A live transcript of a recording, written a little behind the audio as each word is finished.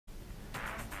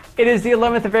It is the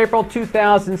 11th of April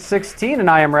 2016, and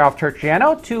I am Ralph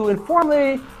Turchiano to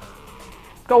informally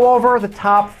go over the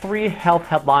top 3 health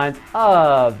headlines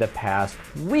of the past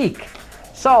week.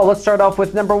 So let's start off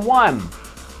with number 1.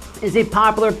 Is a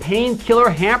popular painkiller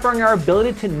hampering our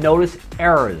ability to notice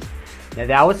errors? Now,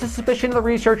 that was the suspicion of the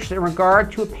researchers in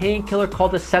regard to a painkiller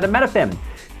called acetaminophen.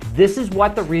 This is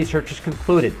what the researchers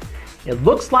concluded. It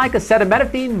looks like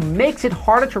acetaminophen makes it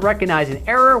harder to recognize an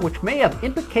error, which may have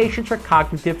implications for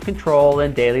cognitive control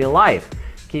in daily life.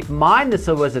 Keep in mind, this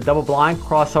was a double-blind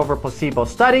crossover placebo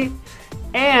study,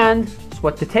 and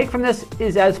what to take from this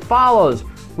is as follows.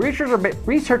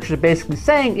 Researchers are basically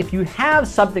saying if you have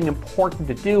something important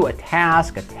to do, a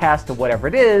task, a test, or whatever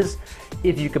it is,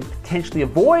 if you can potentially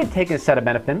avoid taking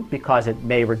acetaminophen because it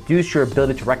may reduce your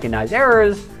ability to recognize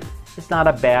errors, it's not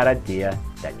a bad idea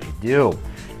that you do.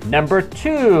 Number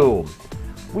 2,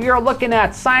 we are looking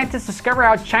at scientists discover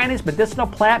how Chinese medicinal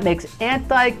plant makes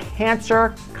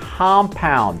anti-cancer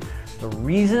compound. The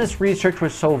reason this research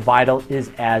was so vital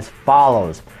is as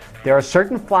follows. There are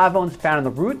certain flavonoids found in the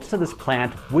roots of this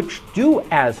plant which do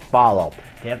as follow.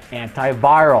 They have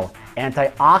antiviral,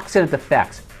 antioxidant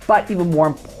effects, but even more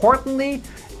importantly,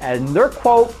 and their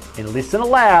quote, at least in a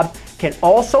lab, can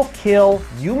also kill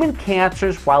human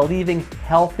cancers while leaving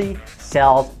healthy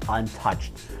cells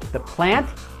untouched. The plant,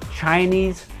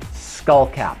 Chinese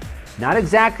skullcap. Not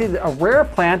exactly a rare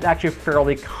plant, actually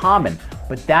fairly common,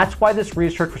 but that's why this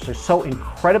research was so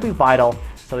incredibly vital,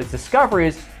 so these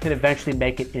discoveries can eventually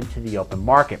make it into the open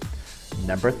market.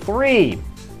 Number 3,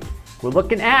 we're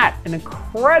looking at an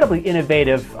incredibly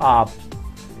innovative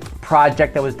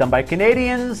project that was done by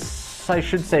Canadians, I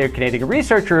should say Canadian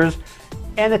researchers,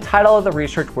 and the title of the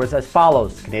research was as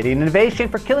follows. Canadian innovation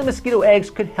for killing mosquito eggs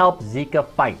could help Zika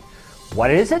fight. What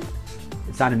is it?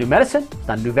 It's not a new medicine, it's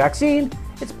not a new vaccine.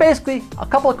 It's basically a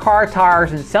couple of car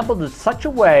tires assembled in such a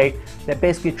way that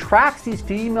basically attracts these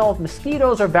female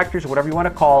mosquitoes or vectors or whatever you want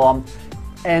to call them,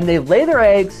 and they lay their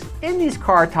eggs in these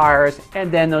car tires,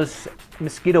 and then those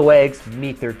mosquito eggs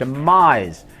meet their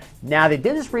demise. Now, they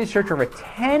did this research over a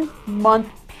 10-month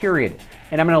period,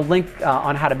 and I'm going to link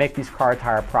on how to make these car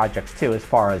tire projects too, as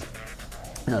far as,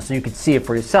 so you can see it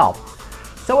for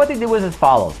yourself. So what they did was as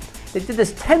follows. They did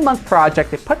this 10-month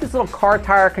project. They put these little car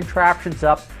tire contraptions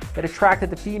up that attracted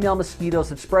the female mosquitoes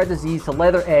that spread disease to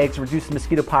lay their eggs and reduce the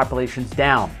mosquito populations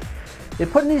down. They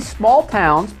put in these small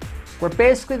towns where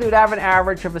basically they would have an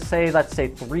average of, let's say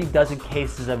 3 dozen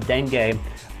cases of dengue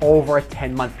over a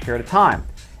 10-month period of time.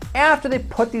 After they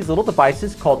put these little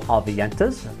devices called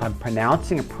Ovillantas, if I'm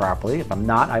pronouncing it properly, if I'm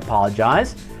not, I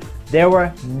apologize, there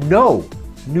were no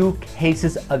new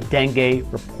cases of dengue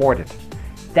reported.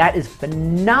 That is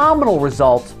phenomenal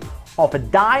results of a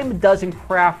dime a dozen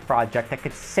craft project that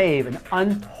could save an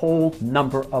untold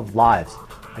number of lives.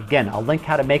 Again, I'll link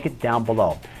how to make it down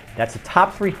below. That's the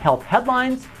top 3 health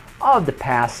headlines of the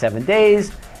past 7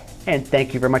 days. And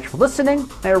thank you very much for listening.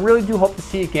 And I really do hope to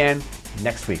see you again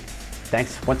next week.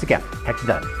 Thanks once again. Catch you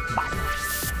then. Bye.